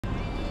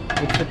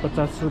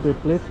150 रुपैयाँ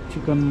plate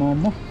chicken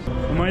momo.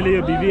 मैले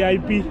यो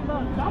VVIP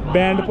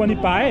ब्यान्ड पनि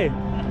पाएँ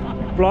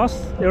प्लस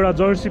एउटा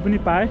जर्सी पनि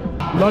पाएँ।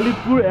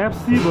 Lalitpur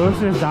FC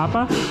versus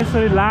Jhapa.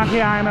 यसरी लाखे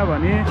आएन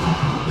भने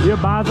यो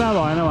बाजा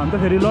भएन भने त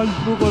फेरि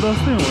ललितपुरको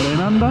जस्तै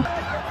हुँदैन नि त।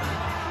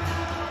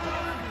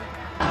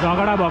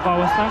 झगडा भएको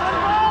अवस्था।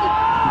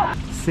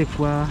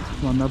 सेक्वा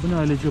भन्दा पनि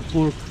अहिले चाहिँ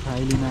पोर्क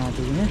खाइलिन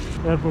आएको भने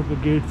एयरपोर्टको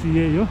गेट चाहिँ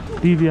यही हो।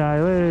 टिभी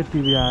आयो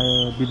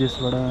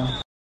विदेशबाट।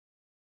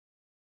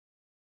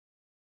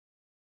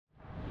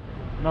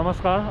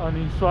 नमस्कार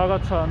अनि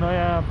स्वागत छ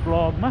नयाँ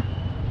ब्लगमा।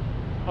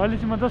 अहिले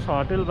चाहिँ म जस्ट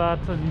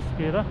होटलबाट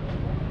निस्केर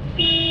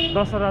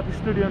दशरथ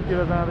स्टेडियमतिर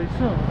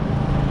जाँदैछु।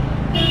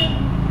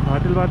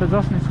 होटलबाट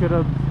जस्ट निस्केर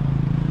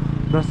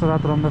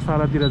दशरथ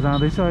रङ्गशालातिर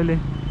जाँदैछु। अहिले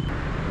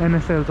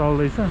NSL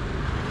चल्दैछ।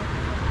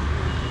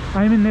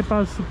 I mean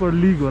Nepal super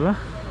league होला।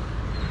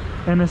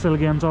 NSL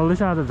गेम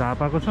चल्दैछ। आज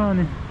झापाको छ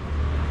अनि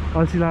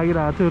अल्छी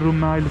लागिरहेको थियो।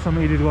 रुममा अहिलेसम्म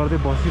एडिट गर्दै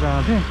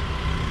बसिरहेको थिएँ।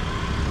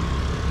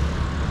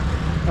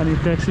 अनि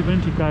ट्याक्सी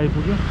पनि ठिक्क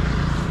आइपुग्यो।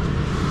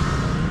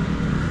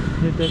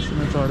 यो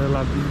ट्याक्सीमा चढेर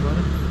लाग्दिनु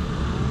पऱ्यो।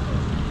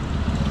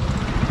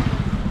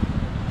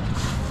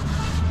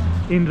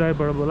 इन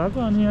ड्राइभबाट बोलाएको।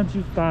 अनि यहाँ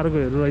चाहिँ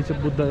कार्गोहरू रहेछ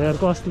बुद्ध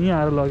एयरको। अस्ति यहीँ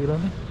आएर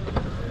लगिरहने।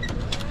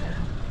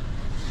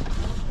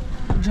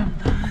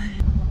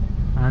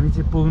 हामी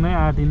चाहिँ पुग्नै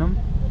आँटिनौँ।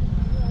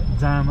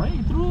 जाम है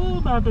यत्रो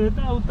बाटो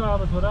यताउता।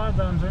 अब छोरा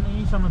जाम छैन।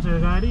 यहीँसम्म छ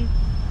गाडी।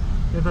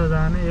 यता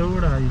जाने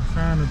एउटा है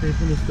सानो त्यही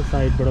पुलिसको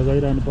साइडबाट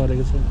गइरहनु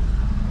परेको छ।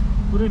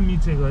 पुरै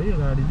मिचेको है यो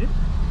गाडीले।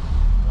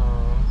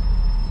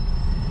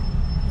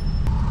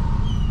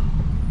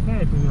 कहाँ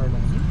आइपुग्यो अहिले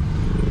हामी?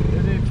 यो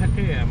चाहिँ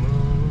ठ्याक्कै हाम्रो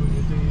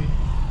यो चाहिँ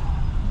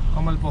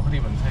कमल पोखरी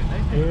भन्छ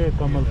यसलाई। ए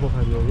कमल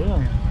पोखरी हो यो।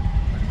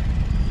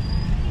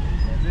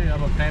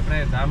 अब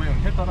प्रायः जामै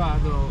हुन्थ्यो तर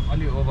आज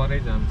अलि ओभरै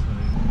जाम छ।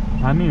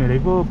 हामी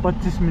हिँडेको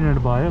 25 मिनट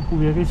भयो।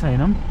 पुगेकै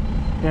छैनौँ।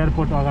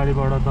 एयरपोर्ट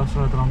अगाडिबाट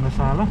दशरथ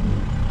रङ्गशाला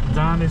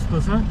जाम यस्तो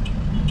छ।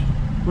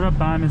 पुरा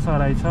बामे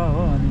सराई छ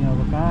हो। अनि अब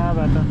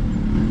कहाँबाट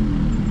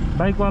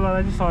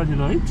बाइकवालालाई चाहिँ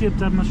सजिलो है।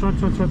 चेपचापमा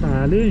सर्ट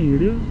हाल्यो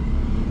हिँड्यो।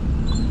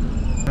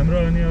 हाम्रो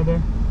अनि अब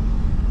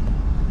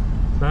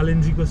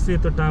बालेन्जीको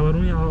सेतो टावर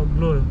पनि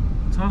अग्लो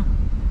छ।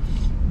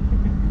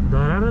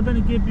 धराएर त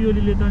नि केपी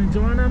ओलीले त नि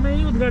जमानामै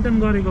उद्घाटन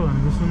गरेको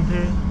भनेको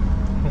सुन्थेँ।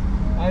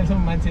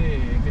 अहिलेसम्म मान्छे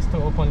त्यस्तो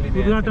ओपनली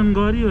उद्घाटन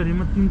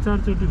गरिवरिमा 3-4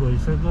 चोटि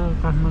भइसक्यो।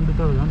 काठमाडौँ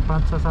त झन्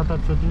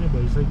 5-6-7-8 चोटि नै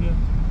भइसक्यो।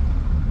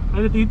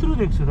 अहिले त यत्रो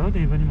देख्छु त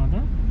त्यही पनि म त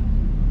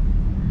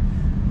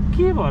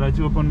के भएर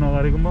चाहिँ ओपन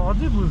नगरेको म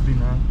अझै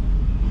बुझ्दिनँ।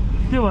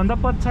 त्योभन्दा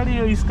पछाडि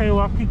यो स्काई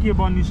वक के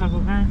बनिसक्यो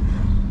कहाँ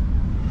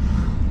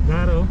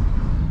गाह्रो हो।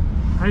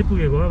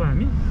 आइपुगेको अब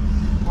हामी।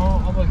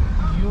 अब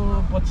यो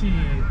पछि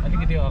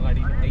अलिकति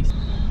अगाडि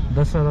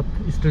दशरथ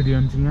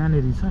स्टेडियम चाहिँ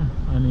यहाँनिर छ।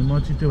 अनि म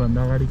चाहिँ त्योभन्दा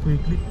अगाडि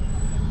क्विकली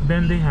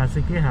बिहानदेखि खाएको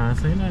छ के खाएको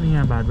छैन। अनि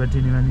यहाँ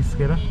भातबाटिनीमा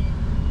निस्केर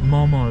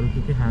मोमोहरू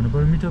के खानु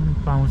पर्यो। मिठो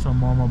पाउँछ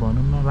मोमो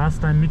भनौँ न। लास्ट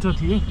टाइम मिठो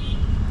थियो।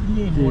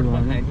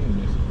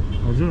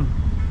 हजुर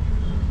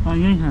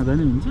यहीँ खाँदा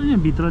नि हुन्छ। यहाँ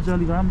भित्र चाहिँ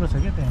अलिक राम्रो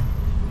छ क्या। त्यहाँ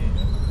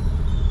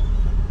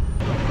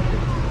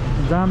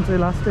जाम चाहिँ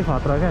लास्टै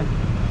खतरा क्या।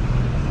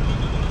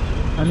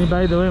 अनि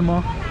बाइ द वे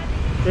म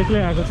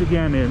एक्लै आएको छु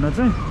गेम हेर्न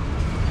चाहिँ।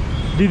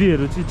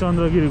 दिदीहरू चाहिँ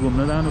चन्द्रगिरी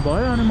घुम्न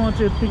जानुभयो। अनि म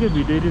चाहिँ यत्तिकै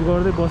भिडियो एडिट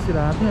गर्दै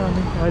बसिरहेको थिएँ।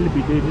 अनि अहिले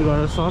भिडियो एडिट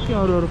गरेर सकेँ।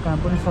 अरू काम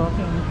पनि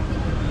सकेँ। अनि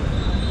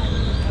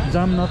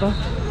जाम न त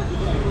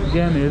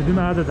गेम हेरिदिउँ।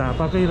 आज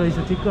झापाकै रहेछ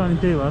ठिक्क। अनि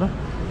त्यही भएर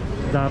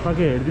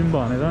झापाकै हेरिदिउँ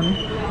भनेर नि।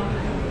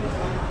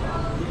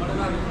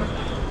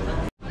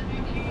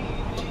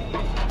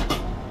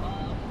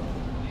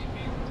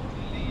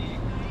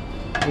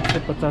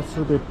 150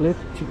 रुपैयाँ प्लेट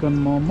चिकन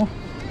मोमो।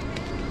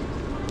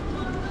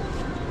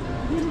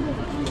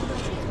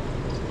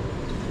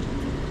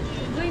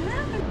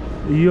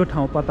 यो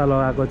ठाउँ पत्ता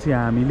लगाएको चाहिँ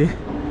हामीले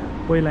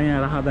पहिला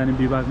यहाँ राहदानी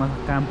विभागमा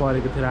काम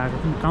परेको थियो आएको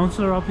थियौँ।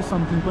 काउन्सिलर अफिस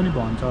समथिङ पनि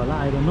भन्छ होला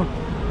आई डोन्ट नो।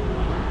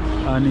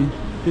 अनि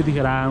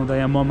त्यतिखेर आउँदा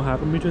यहाँ मोमो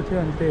खाएको मिठो थियो।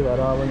 अनि त्यही भएर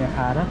अब यहाँ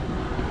खाएर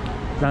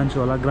जान्छु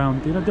होला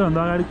ग्राउन्डतिर।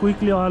 त्योभन्दा अगाडि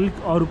क्विकली अलिक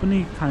अरू पनि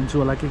खान्छु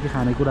होला के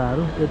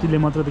खानेकुराहरू। यतिले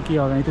मात्र त के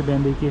अगाडि थियो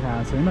बिहानदेखि के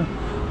खाएको छैन।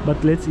 But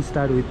let's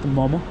start with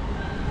momo.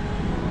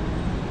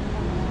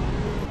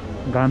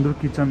 गान्दुर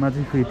किचनमा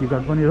चाहिँ फ्री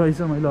टिकट पनि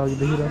रहेछ। मैले अघि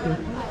देखिरहेको थिएँ।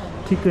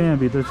 ठिक्कै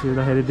यहाँभित्र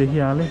छिर्दाखेरि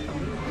देखिहालेँ।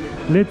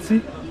 लेट्स सी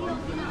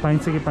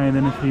पाइन्छ कि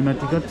पाइँदैन फ्रीमा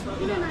टिकट।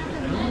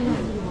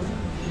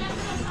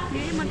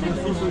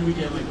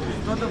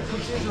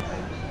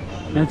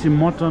 यहाँ चाहिँ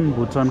मटन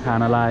भुटन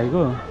खान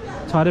लागेको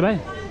छ अरे भाइ।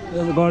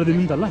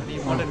 गरिदिनु नि त ल।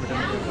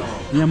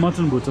 यहाँ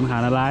मटन भुटन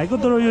खान लागेको।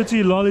 तर यो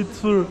चाहिँ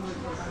ललितपुर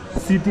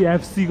सिटी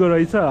FC को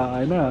रहेछ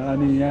होइन।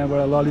 अनि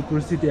यहाँबाट ललितपुर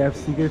सिटी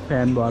FC कै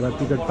फ्यान भएर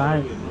टिकट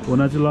पाएँ।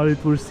 हुन चाहिँ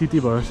ललितपुर सिटी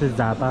भर्सेस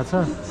झापा छ।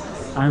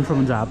 आइ am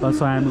from Jhapa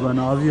so I am gun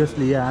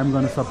obviously I am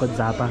gun support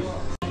Jhapa.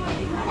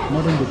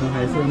 Mutton भुट्न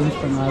खाएछ।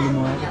 इन्स्टामा आलु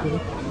मगाएको थियो।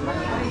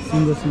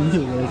 सिङ्गो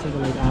रहेछ।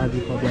 लाइक आधी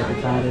पकाएको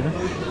तारेर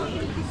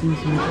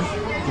सिमसिमको।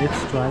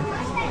 Let's try.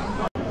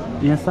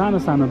 यहाँ सानो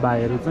सानो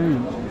भाइहरू चाहिँ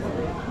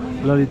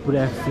ललितपुर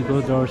FC को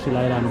जर्सी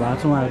लगाइरहनु भएको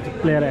छ। उहाँहरू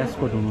चाहिँ प्लेयर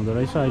एस्कोट हुनुहुँदो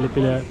रहेछ। अहिले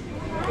प्लेयर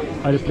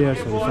अहिले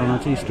प्लेयर्सहरूसँग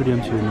चाहिँ स्टेडियम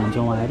छिर्नुहुन्छ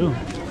उहाँहरू।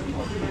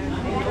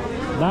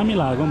 दामी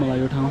लाग्यो मलाई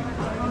यो ठाउँ,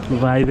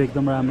 भाइब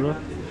एकदम राम्रो,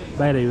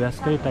 बाहिर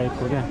युएसकै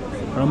टाइपको क्या,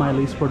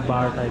 रमाइलो स्पोर्ट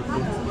बार टाइपको।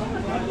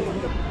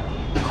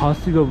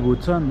 खसीको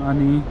भुटन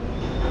अनि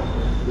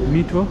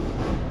मिठो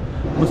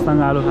मुस्ताङ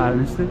आलु खाएर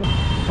निस्केको।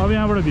 अब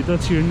यहाँबाट भित्र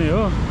छिर्ने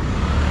हो।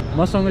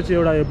 मसँग चाहिँ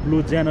एउटा यो ब्लू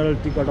जेनरल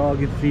टिकट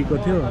अघि फ्रीको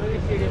थियो,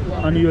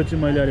 अनि यो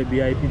चाहिँ मैले अहिले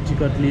भिआइपी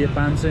टिकट लिएँ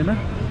 500मा।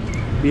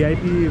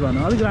 भिआइपी भन्नु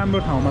अलिक राम्रो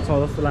ठाउँमा छ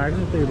जस्तो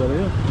लाग्यो, त्यही भएर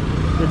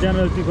यो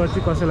जेनरल टिकट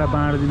चाहिँ कसैलाई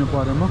बाँडिदिनु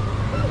पऱ्यो म।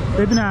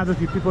 त्यही पनि आज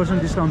 50%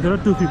 डिस्काउन्ट थियो र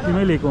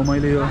 250मै लिएको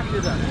मैले यो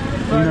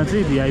लिन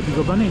चाहिँ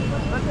भिआइपीको पनि।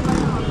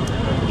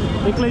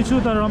 एक्लै छु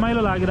तर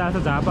रमाइलो लागिरहेको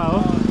छ। झापा हो,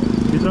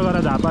 भित्र गएर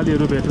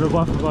झापालीहरू भेटेर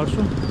गफ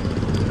गर्छु,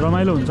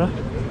 रमाइलो हुन्छ,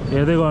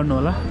 हेर्दै गर्नु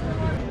होला।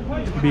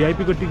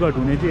 भिआइपीको टिकट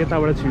हुने चाहिँ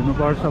यताबाट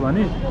छिर्नुपर्छ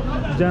भने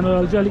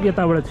जेनरल चाहिँ अलिक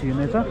यताबाट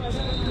छिर्ने छ।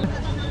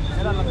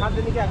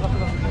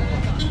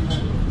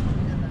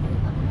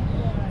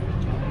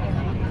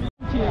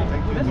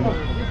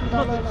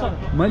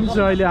 मैले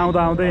चाहिँ अहिले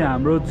आउँदै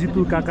हाम्रो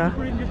जितु काका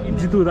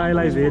जितु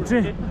दाईलाई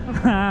भेटेँ।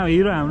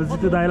 हिरो हाम्रो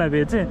जितु दाईलाई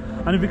भेटेँ,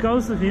 अनि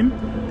because of him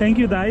thank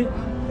you दाई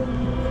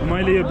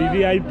मैले यो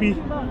भिभिआइपी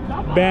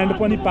ब्यान्ड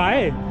पनि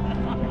पाएँ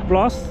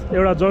प्लस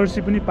एउटा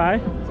जर्सी पनि पाएँ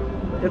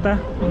यता।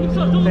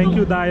 थ्याङ्क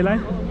यू दाईलाई,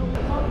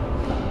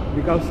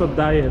 बिकज अफ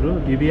दाईहरू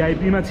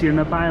भिभिआइपीमा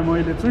छिर्न पाएँ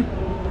मैले चाहिँ।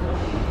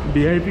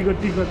 भिआइपीको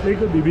टिकट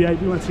लिएको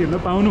भिभिआइपीमा छिर्न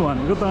पाउनु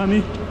भनेको त अनि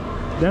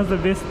that's the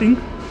best thing.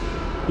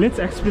 Let's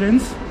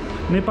experience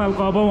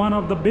नेपालको अब वान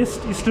अफ द बेस्ट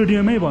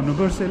स्टेडियमै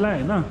भन्नुपर्छ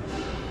यसलाई होइन।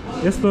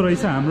 यस्तो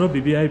रहेछ हाम्रो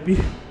भिभिआइपी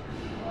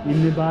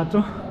हिँड्ने बाटो।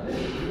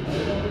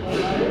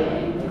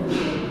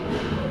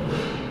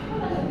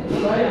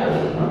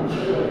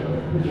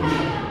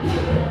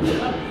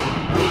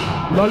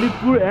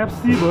 Lalitpur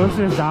FC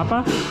versus Jhapa.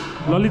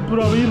 ललितपुर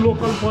अब यही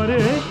लोकल पऱ्यो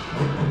है,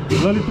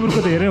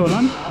 ललितपुरको धेरै होला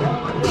नि।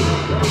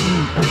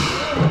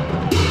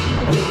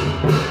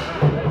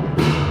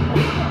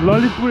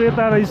 ललितपुर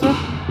यता रहेछ,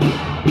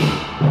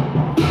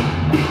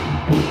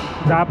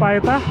 झापा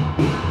यता।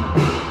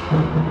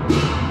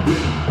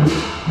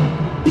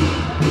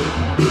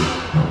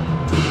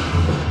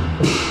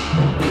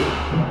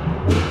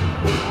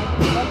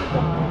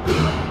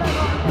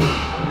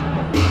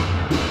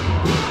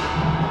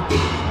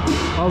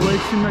 अब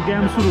एकछिनमा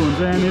गेम सुरु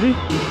हुन्छ यहाँनिर।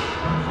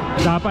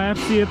 झापा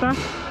एफसी यता,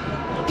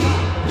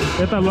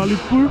 यता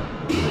Lalitpur.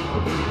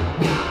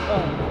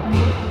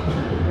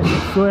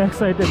 So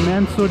excited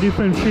man, so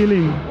different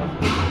feeling.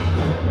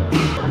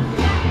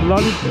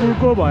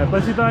 ललितपुरको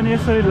भएपछि त अनि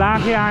यसरी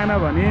लाखे आएन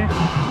भने,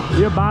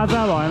 यो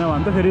बाजा भएन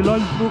भने त फेरि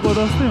ललितपुरको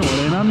जस्तै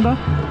हुँदैन नि त।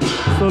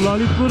 सो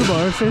ललितपुर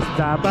भर्सेस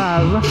झापा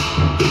आज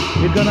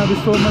it gonna be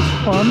so much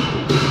fun.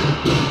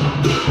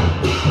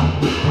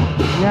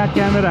 यहाँ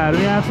क्यामेराहरू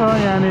यहाँ छ,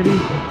 यहाँनिर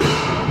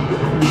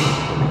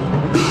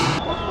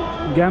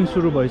गेम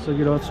सुरु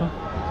भइसकिरहेको छ,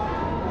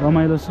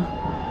 रमाइलो छ।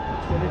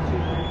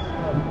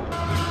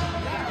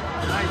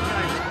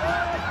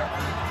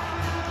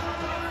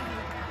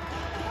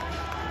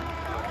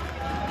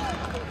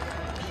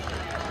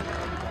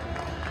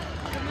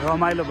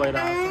 रमाइलो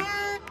भइरहेको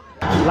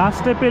छ,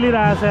 लास्टै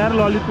पेलिरहेको छ यार।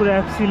 ललितपुर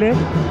एफसीले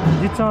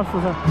जित्छ जस्तो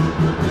छ।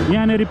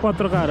 यहाँनिर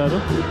पत्रकारहरू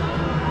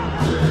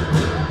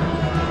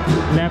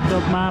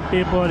ल्यापटपमा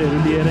पेपरहरू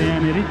लिएर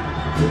यहाँनिर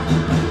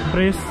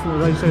प्रेस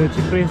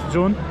रहिसकेपछि प्रेस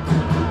जोन।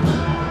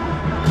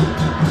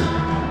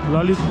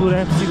 ललितपुर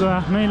एफसीको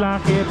आफ्नै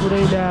लाखे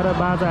पुरै ल्याएर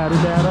बाजाहरू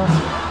ल्याएर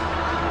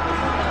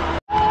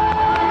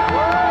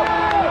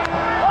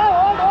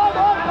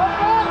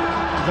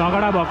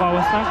झगडा भएको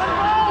अवस्था।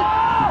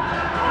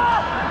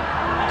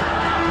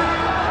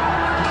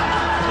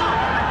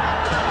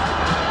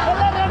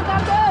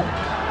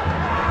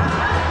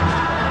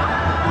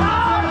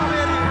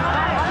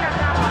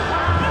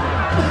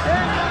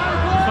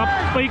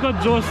 सबैको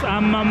जोस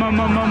आम्मा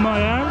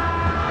यार।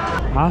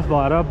 हाफ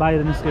भएर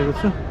बाहिर निस्केको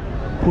छु।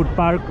 फुड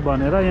पार्क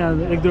भनेर यहाँ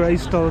एक दुईवटा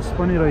स्टल्स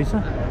पनि रहेछ,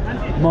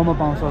 मोमो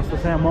पाउँछ जस्तो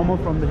छ। यहाँ मोमो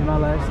फ्रम द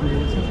हिमालयस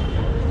लेखेको छ।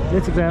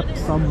 Let's grab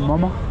some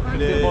momo.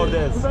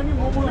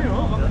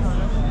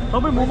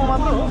 तपाईँ मोमो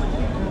मात्र हो?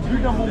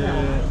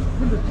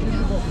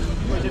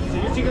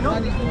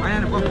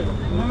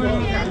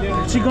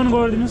 चिकन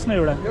गरिदिनुहोस् न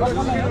एउटा।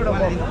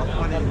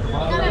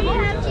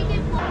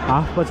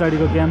 हाफ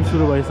पछाडिको गेम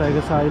सुरु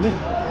भइसकेको छ अहिले।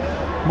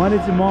 मैले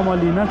चाहिँ मोमो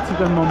लिन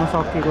चिकन मोमो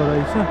सकिएको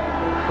रहेछ,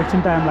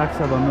 एकछिन टाइम लाग्छ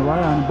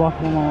भन्नुभयो, अनि बफ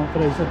मोमो मात्र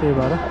रहेछ, त्यही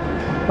भएर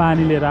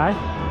पानी लिएर आएँ।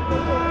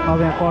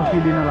 अब यहाँ कफी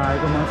लिन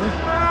लागेको म चाहिँ।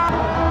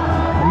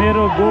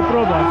 मेरो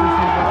गोप्रो भर्सेस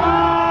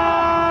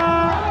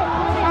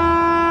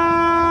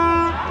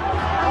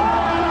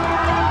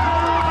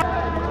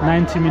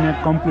 90 मिनट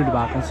कम्प्लिट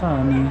भएको छ,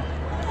 अनि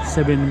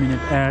 7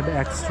 minute add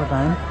extra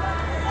time.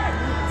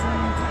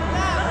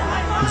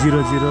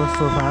 0-0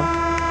 so far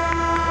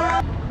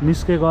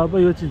निस्केको। अब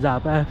यो चाहिँ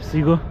झापा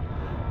एफसीको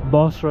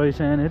बस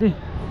रहेछ यहाँनिर।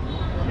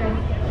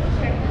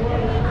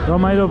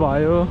 रमाइलो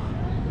भयो।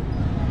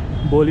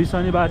 भोलि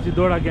शनिबार चाहिँ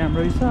दुईवटा गेम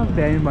रहेछ,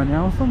 भ्यायौँ भने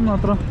आउँछौँ,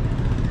 नत्र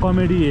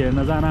कमेडी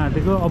हेर्न जान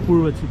आँटेको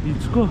अपूर्व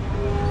छिपिचको।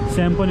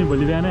 स्याम पनि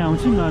भोलि बिहानै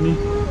आउँछौँ, अनि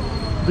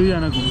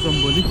दुईजना घुम्छौँ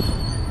भोलि।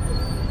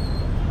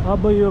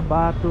 अब यो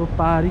बाटो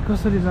पारी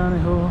कसरी जाने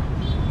हो?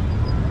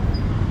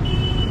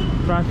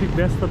 ट्राफिक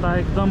व्यस्तता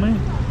एकदमै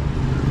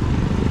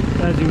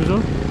एज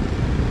युजुअल।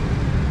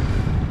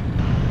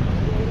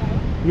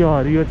 यो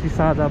हरियो चाहिँ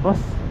साझा बस।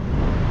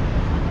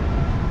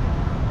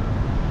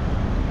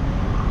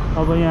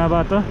 अब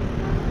यहाँबाट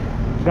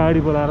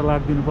गाडी बोलाएर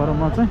लाग्दिनु पर्यो।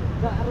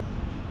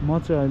 म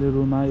चाहिँ अहिले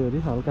रुम आयो अरे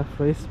हल्का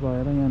फ्रेस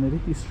भएर यहाँनिर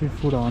स्ट्रिट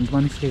फुड हन्टमा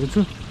निस्केको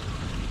छु।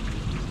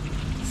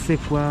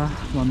 सेक्वा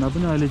भन्दा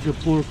पनि अहिले चाहिँ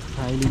पोर्क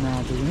फ्राई लिन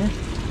आएको यहाँ।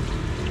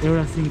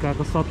 एउटा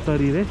सिन्काको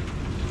 70 रे।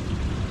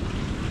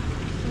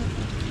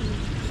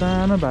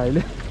 सानो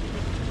भाइले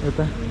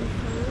यता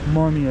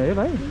मम्मी है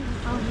भाइ,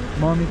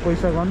 मम्मी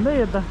पैसा गन्दै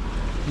यता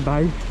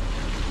भाइ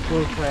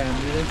पोर्क फ्राई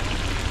हामीले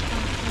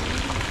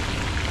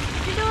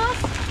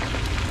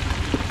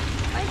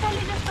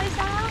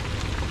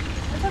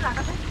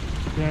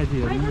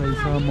प्याजीहरू पनि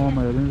रहेछ,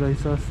 मोमोहरू पनि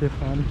रहेछ,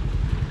 सेफाली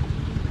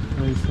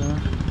रहेछ।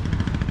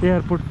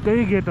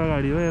 एयरपोर्टकै गेट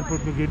अगाडि हो।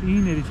 एयरपोर्टको गेट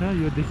यहीँनिर छ।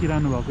 यो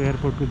देखिरहनु भएको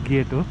एयरपोर्टको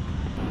गेट हो।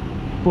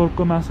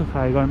 पोर्कको मासु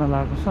फ्राई गर्न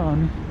लागेको छ।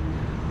 अनि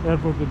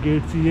एयरपोर्टको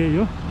गेट चाहिँ यही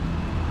हो।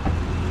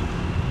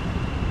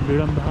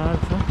 भिडम्भार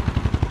छ।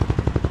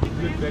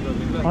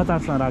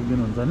 अचारसँग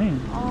राखिदिनुहुन्छ नि?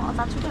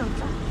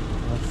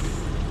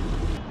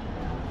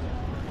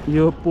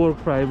 यो पोर्क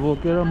फ्राई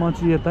बोकेर म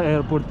चाहिँ यता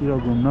एयरपोर्टतिर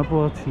घुम्न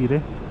पो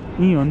छिरेँ।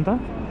 यहीँ हो नि त,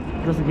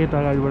 जस्तो गेट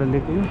अगाडिबाट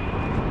लिएको। यो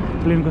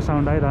प्लेनको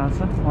साउन्ड आइरहेको छ।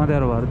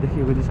 अँध्यारो भएर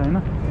देखिएको चाहिँ छैन।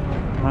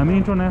 हामी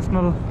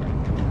इन्टरनेसनल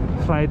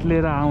फ्लाइट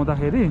लिएर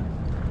आउँदाखेरि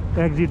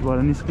एक्जिट भएर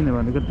निस्किने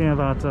भनेको त्यहाँ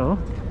रहेछ हो।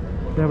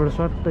 त्यहाँबाट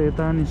सट्ट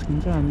यता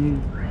निस्किन्छ। अनि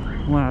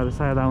उहाँहरू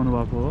सायद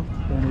आउनुभएको हो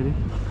त्यहाँनिर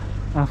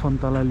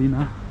आफन्तलाई लिन,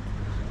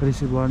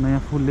 रिसिभ गर्न।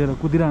 यहाँ फुल लिएर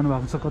कुदिरहनु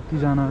भएको छ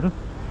कतिजनाहरू।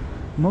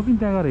 म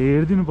पनि त्यहाँ गएर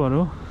हेरिदिनु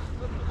पऱ्यो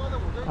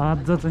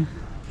आज चाहिँ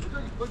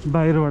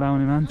बाहिरबाट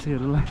आउने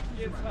मान्छेहरूलाई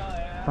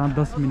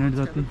 5-10 मिनट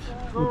जति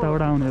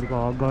उताबाट आउनेहरूको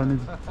हक गर्ने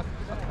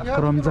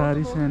क्रम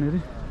जारी छ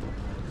यहाँनिर।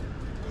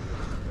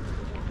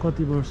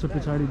 कति वर्ष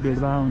पछाडि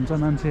भेदभाव हुन्छ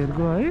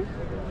मान्छेहरूको है।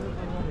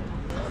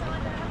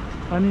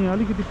 अनि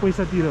अलिकति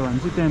पैसा तिर्यो भने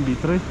चाहिँ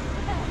त्यहाँभित्रै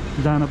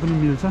जान पनि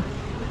मिल्छ।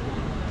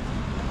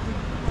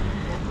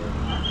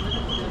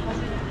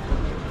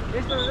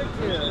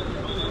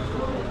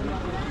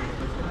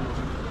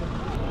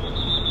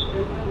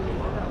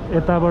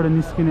 यताबाट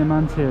निस्किने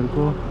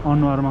मान्छेहरूको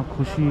अनुहारमा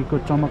खुसीको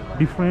चमक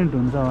डिफ्रेन्ट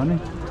हुन्छ भने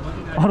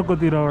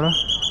अर्कोतिरबाट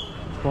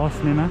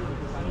पस्नेमा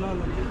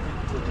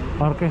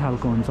अर्कै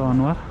खालको हुन्छ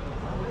अनुहार,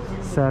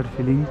 स्याड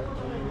फिलिङ।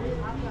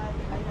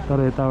 तर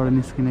यताबाट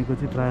निस्किनेको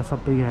चाहिँ प्रायः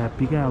सबै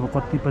ह्याप्पी क्या। अब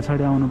कति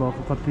पछाडि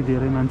आउनुभएको कति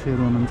धेरै मान्छेहरू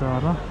हुनुहुन्छ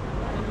होला।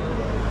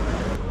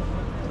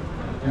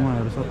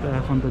 उहाँहरू सबै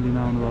आफन्त लिन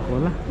आउनुभएको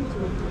होला।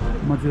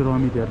 म चाहिँ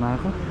रमित हेर्न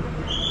आएको।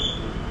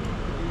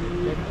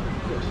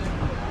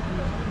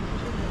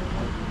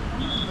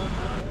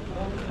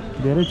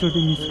 धेरैचोटि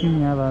निस्क्यौँ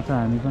यहाँबाट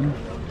हामी पनि।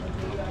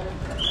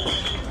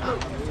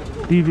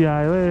 टिभी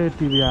आयो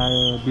टिभी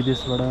आयो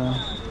विदेशबाट।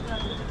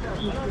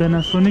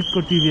 पेनासोनिकको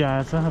टिभी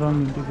आएछ,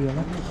 रङ्गिन टिभी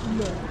होला।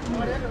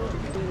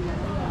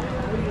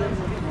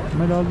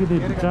 मैले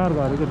अघिदेखि विचार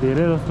गरेको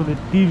धेरै जस्तोले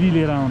टिभी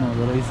लिएर आउनु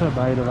हुँदो रहेछ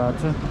बाहिरबाट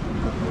चाहिँ।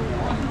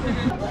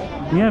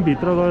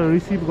 यहाँभित्र गएर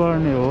रिसिभ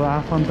गर्ने हो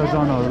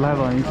आफन्तजनहरूलाई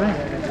भने चाहिँ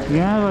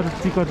यहाँबाट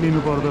टिकट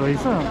लिनु पर्दो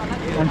रहेछ।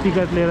 अनि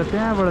टिकट लिएर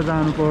त्यहाँबाट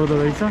जानु पर्दो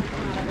रहेछ।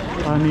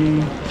 अनि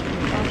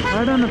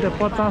आइडन त्यहाँ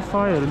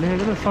 50-100हरू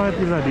लेखेको छ। 100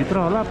 तिर्दा भित्र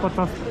होला,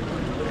 50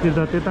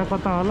 तिर्दा त्यता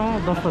कता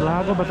होला जस्तो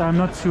लाग्यो। But I'm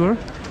not sure.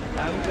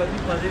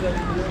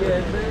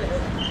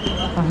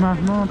 आफ्नो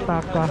आफ्नो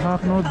ताकको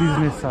आफ्नो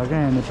बिजनेस छ क्या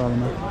यहाँ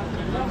नेपालमा।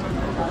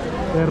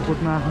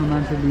 एयरपोर्टमा आफ्नो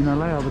मान्छे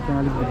लिनलाई अब त्यहाँ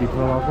अलिकति भित्र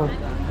भएको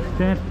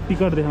त्यहाँ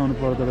टिकट देखाउनु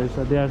पर्दो रहेछ।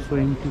 They are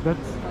showing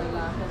tickets.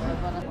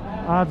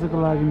 आजको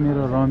लागि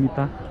मेरो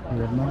रमिता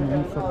हेर्न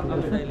सकेको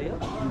छ।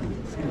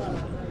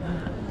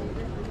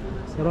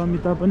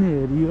 रमिता पनि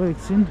हेरियो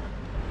एकछिन,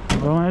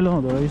 रमाइलो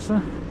हुँदो रहेछ।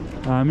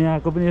 हामी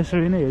आएको पनि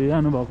यसरी नै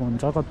हेरिरहनु भएको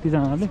हुन्छ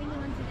कतिजनाले।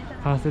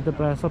 खासै त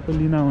प्रायः सबै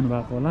लिन आउनु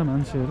भएको होला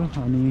मान्छेहरू।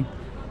 अनि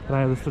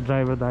प्रायः जस्तो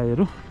ड्राइभर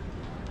दाइहरू।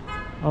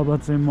 अब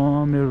चाहिँ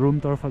म मेरो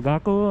रुमतर्फ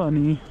गएको।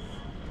 अनि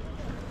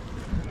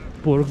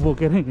पोर्क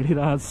बोकेर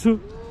हिँडिरहेको छु।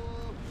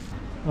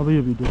 अब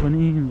यो भिडियो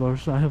पनि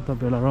गर्छु। आयो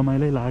तपाईँहरूलाई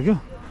रमाइलो लाग्यो।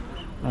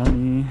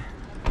 अनि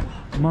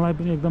मलाई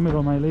पनि एकदमै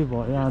रमाइलो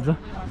भयो आज।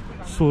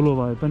 सोलो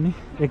भए पनि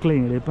एक्लै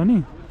हिँडे पनि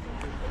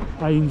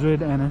आई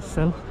इन्जोयड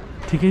एनएसएल।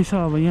 ठिकै छ।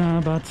 अब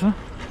यहाँबाट छ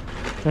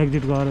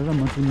एक्जिट गरेर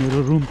म चाहिँ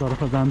मेरो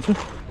रुमतर्फ जान्छु।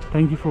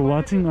 Thank you for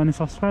watching. अनि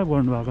सब्सक्राइब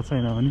गर्नुभएको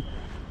छैन भने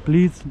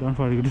please don't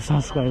forget to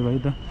subscribe है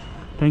त।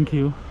 Thank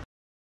you.